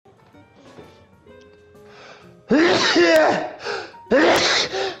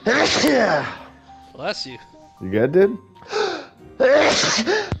Bless you. You good, dude?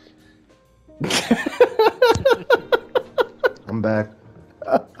 I'm back.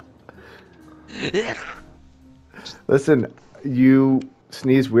 Listen, you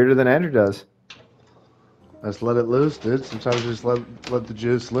sneeze weirder than Andrew does. Let's let it loose, dude. Sometimes you just let the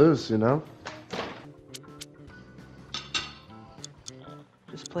juice loose, you know?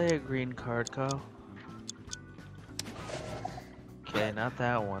 Just play a green card, Kyle. Okay, not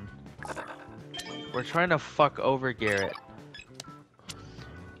that one. We're trying to fuck over Garrett.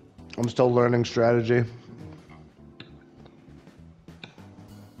 I'm still learning strategy.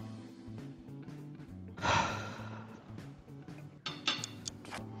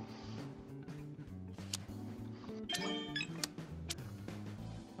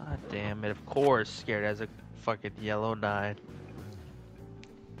 God damn it, of course Garrett has a fucking yellow 9.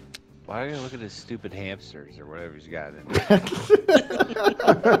 Why are you gonna look at his stupid hamsters or whatever he's got in there?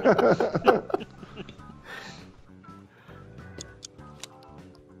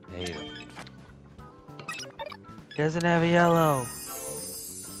 Hate him. He doesn't have a yellow.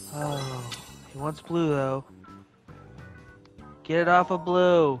 Oh, he wants blue though. Get it off of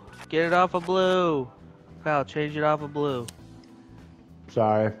blue. Get it off of blue. Kyle, change it off of blue.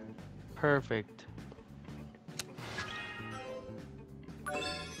 Sorry. Perfect.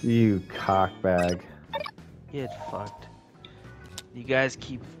 You cockbag. Get fucked. You guys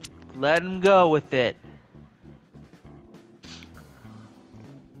keep letting him go with it.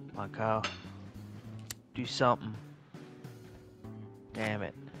 Come on, Kyle. Do something. Damn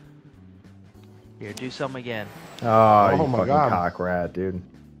it. Here, do something again. Oh, Oh you my fucking God. cock rat, dude.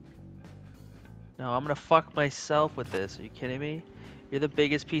 No, I'm gonna fuck myself with this. Are you kidding me? You're the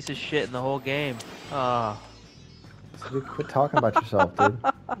biggest piece of shit in the whole game. Ah. Dude, quit talking about yourself, dude.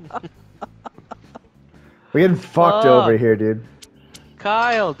 We're getting fucked Fuck. over here, dude.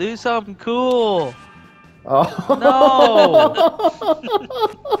 Kyle, do something cool. Oh.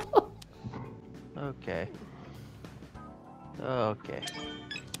 No. Okay. Okay.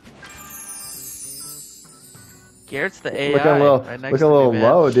 Garrett's the AI. Looking a little, right next looking a to little me,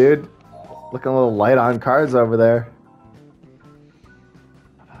 man. low, dude. Looking a little light on cards over there.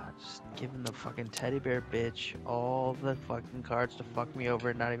 Just giving the fucking teddy bear bitch all the fucking cards to fuck me over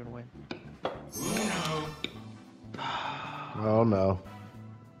and not even win. Oh no.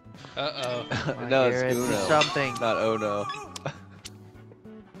 Uh-oh. Come on, No, it's Garrett, do Uno. something. Not oh no.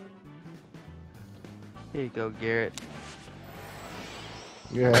 Here you go, Garrett.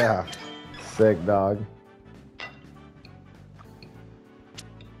 Yeah. Sick, dog.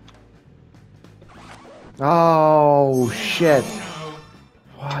 Oh, shit.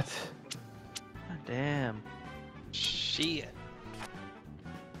 What? God damn. Shit.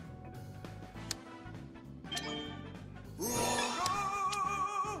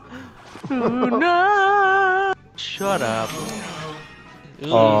 No! Shut up.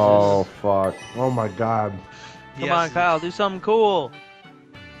 Oh, fuck. Oh my God. Come on, Kyle, do something cool.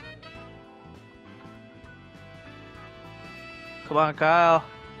 Come on, Kyle.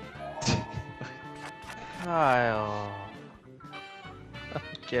 Kyle. I'm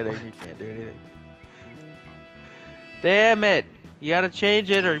kidding, you can't do anything. Damn it! You gotta change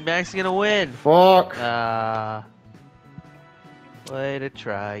it or Max is gonna win. Fuck. Way to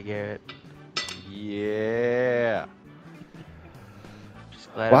try, Garrett. Yeah.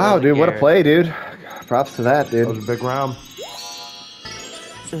 Just glad it Wow, wasn't dude, what a Garrett. play, dude. Props to that, That was dude. a big round.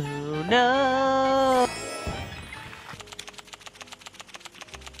 Oh, no!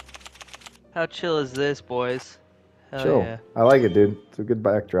 How chill is this, boys? Hell Chill. yeah. I like it, dude. It's a good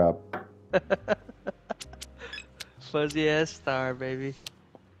backdrop. Fuzzy ass star, baby.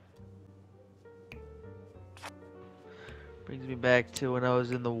 Brings me back to when I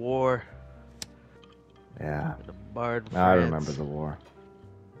was in the war. Yeah. In the Bard in I France. remember the war.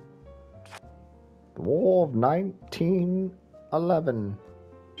 The War of 1911.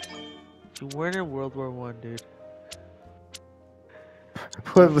 You weren't in World War One, dude.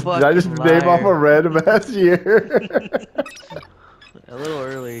 Did I just fucking name off a liar. random ass year? A little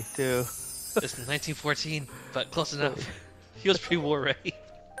early, too. It's 1914, but close enough. He was pre-war ready.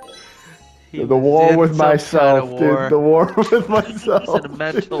 He The was war in with some myself, kind of war. dude. The war with myself. He's in a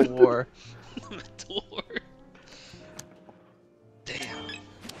mental war. Mental war. Damn.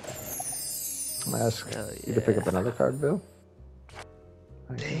 I'm gonna ask Hell you to pick yeah. up another card, Bill.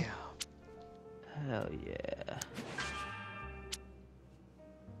 Thank you. Damn. Hell yeah.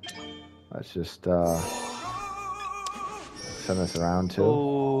 Let's just send this around too.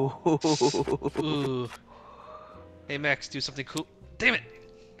 Oh. Ooh. Hey Max, do something cool. Damn it!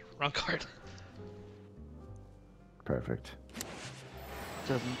 Wrong card. Perfect.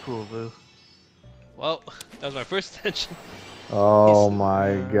 Something cool, boo. Well, that was my first attention. Oh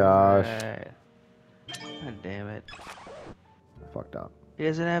my gosh. Alright. God damn it. I fucked up. He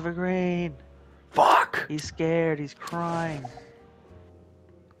doesn't have a green. Fuck! He's scared. He's crying.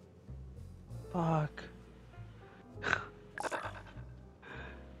 Fuck.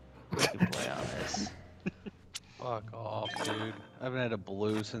 We can play on this. Fuck off, dude. I haven't had a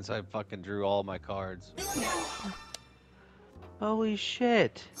blue since I fucking drew all my cards. Holy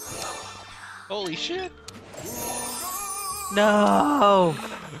shit. Holy shit! No!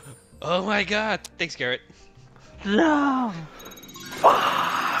 Oh my god! Thanks, Garrett. No!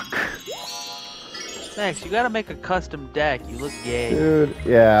 Fuck! Max, you gotta make a custom deck. You look gay. Dude,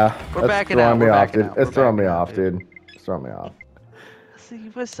 yeah. We're That's backing throwing out, me we're off, backing dude. out, It's we're throwing me backing out, off, dude. It's throwing me off. See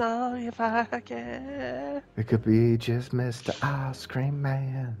what's up if I can. It could be just Mr. Ice Cream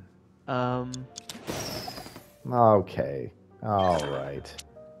Man. Okay. Alright.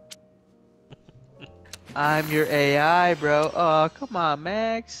 I'm your AI, bro. Oh, come on,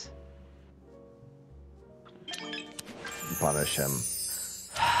 Max. Punish him.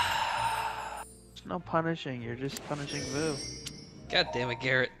 There's no punishing. You're just punishing Vu. God damn it,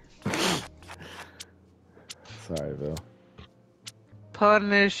 Garrett. Sorry, Bill.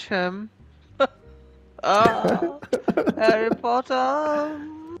 Punish him. Oh, Harry Potter.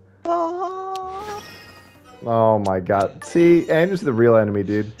 Oh. Oh my god. See, Andrew's the real enemy,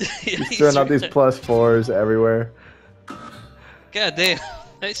 dude. He's throwing out these +4s everywhere. God damn.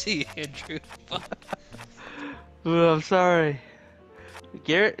 I see you, Andrew. Fuck. Ooh, I'm sorry.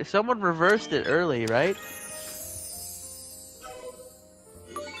 Garrett, someone reversed it early, right?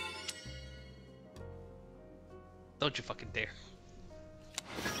 Don't you fucking dare.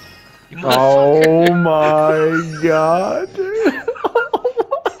 You Oh motherfucker. my god, dude. Oh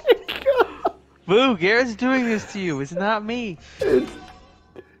my god. Boo, Garrett's doing this to you. It's not me.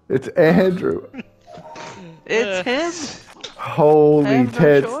 It's Andrew. It's him. I Holy have no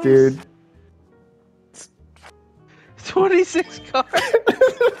tits, choice. dude. 26 cards.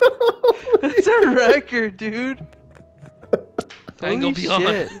 That's a record, dude. I ain't gonna Holy be on.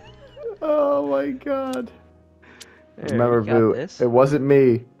 shit. Oh my god. There, Remember, you got Vu, this. it wasn't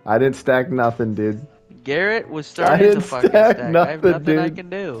me. I didn't stack nothing, dude. Garrett was starting didn't the fucking stack stack. I have nothing, nothing I dude. can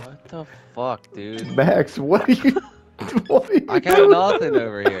do. What the fuck, dude? Max, what are you? What are you I got doing? nothing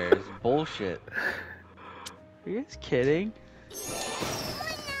over here. It's bullshit. Are you guys kidding?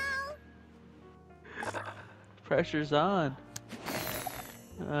 Pressure's on.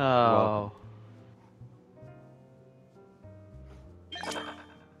 Oh.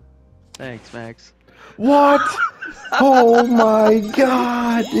 Thanks, Max. What? Oh my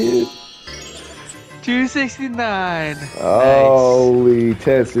god, dude. 269. Holy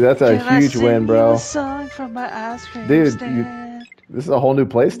tits, dude. That's a Can I huge sing win, you bro. a song from my ice cream Dude, stand? this is a whole new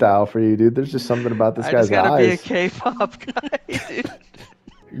play style for you, dude. There's just something about this I guy's just gotta be a eyes. K-pop guy, dude.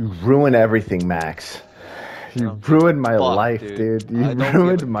 You ruin everything, Max. You don't ruined my Fuck, life, dude. dude. You I don't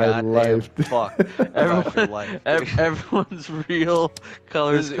ruined give a my goddamn life. fuck about your life. dude. Everyone's real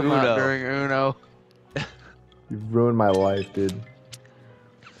colors This is come out Uno. during Uno. You ruined my life, dude.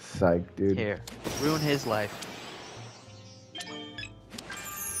 Psych, dude. Here, ruin his life.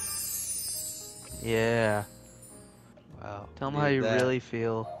 Yeah. Wow. Tell him need how you that. really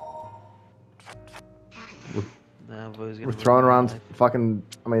feel. No, Vu's gonna We're ruin throwing my around life. fucking.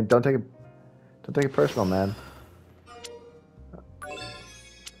 I mean, don't take it personal, man.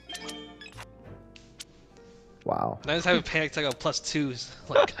 Wow. I just have a panic attack on +2s.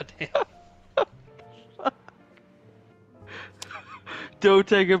 Like, goddamn. Don't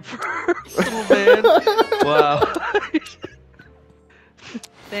take it personal, man. Wow.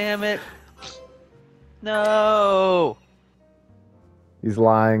 Damn it. No. He's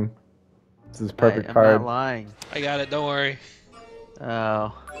lying. This is a perfect I'm card. not lying. I got it, don't worry.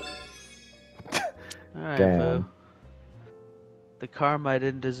 Oh. Alright, Damn. Vu. The karma I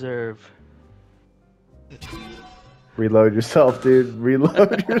didn't deserve. Reload yourself, dude.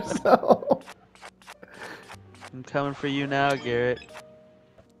 Reload yourself. I'm coming for you now, Garrett.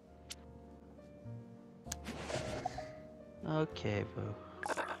 Okay, Vu.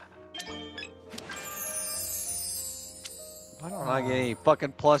 Why don't I get any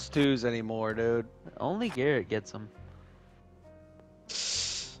fucking +2s anymore, dude? Only Garrett gets them.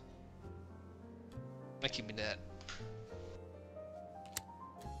 I keep me that.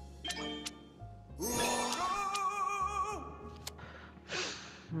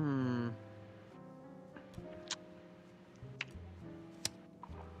 Hmm.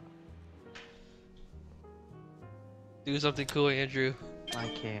 Do something cool, Andrew. I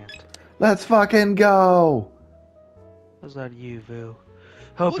can't. Let's fucking go. That's on you, Vu.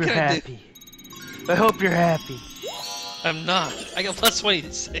 Hope What you're can I do? happy. I hope you're happy. I'm not. I got plus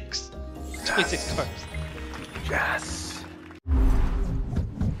 26. 26 cards. Yes.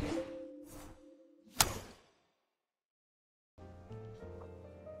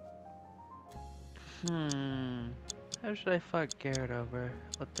 How should I fuck Garrett over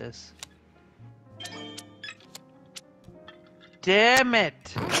with this? Damn it!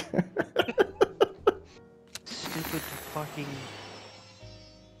 Stupid fucking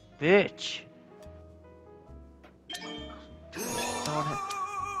bitch. Don't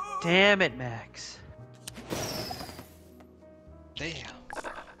ha- Damn it, Max. Damn.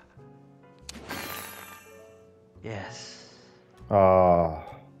 Yes. Oh.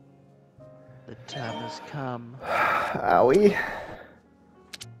 The time has come. Owie.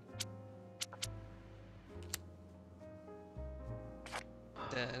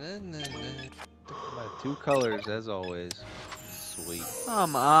 My 2 colors, as always. Sweet.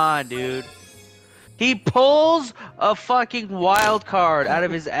 Come on, dude. He pulls a fucking wild card out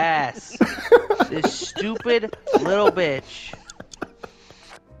of his ass. This stupid little bitch.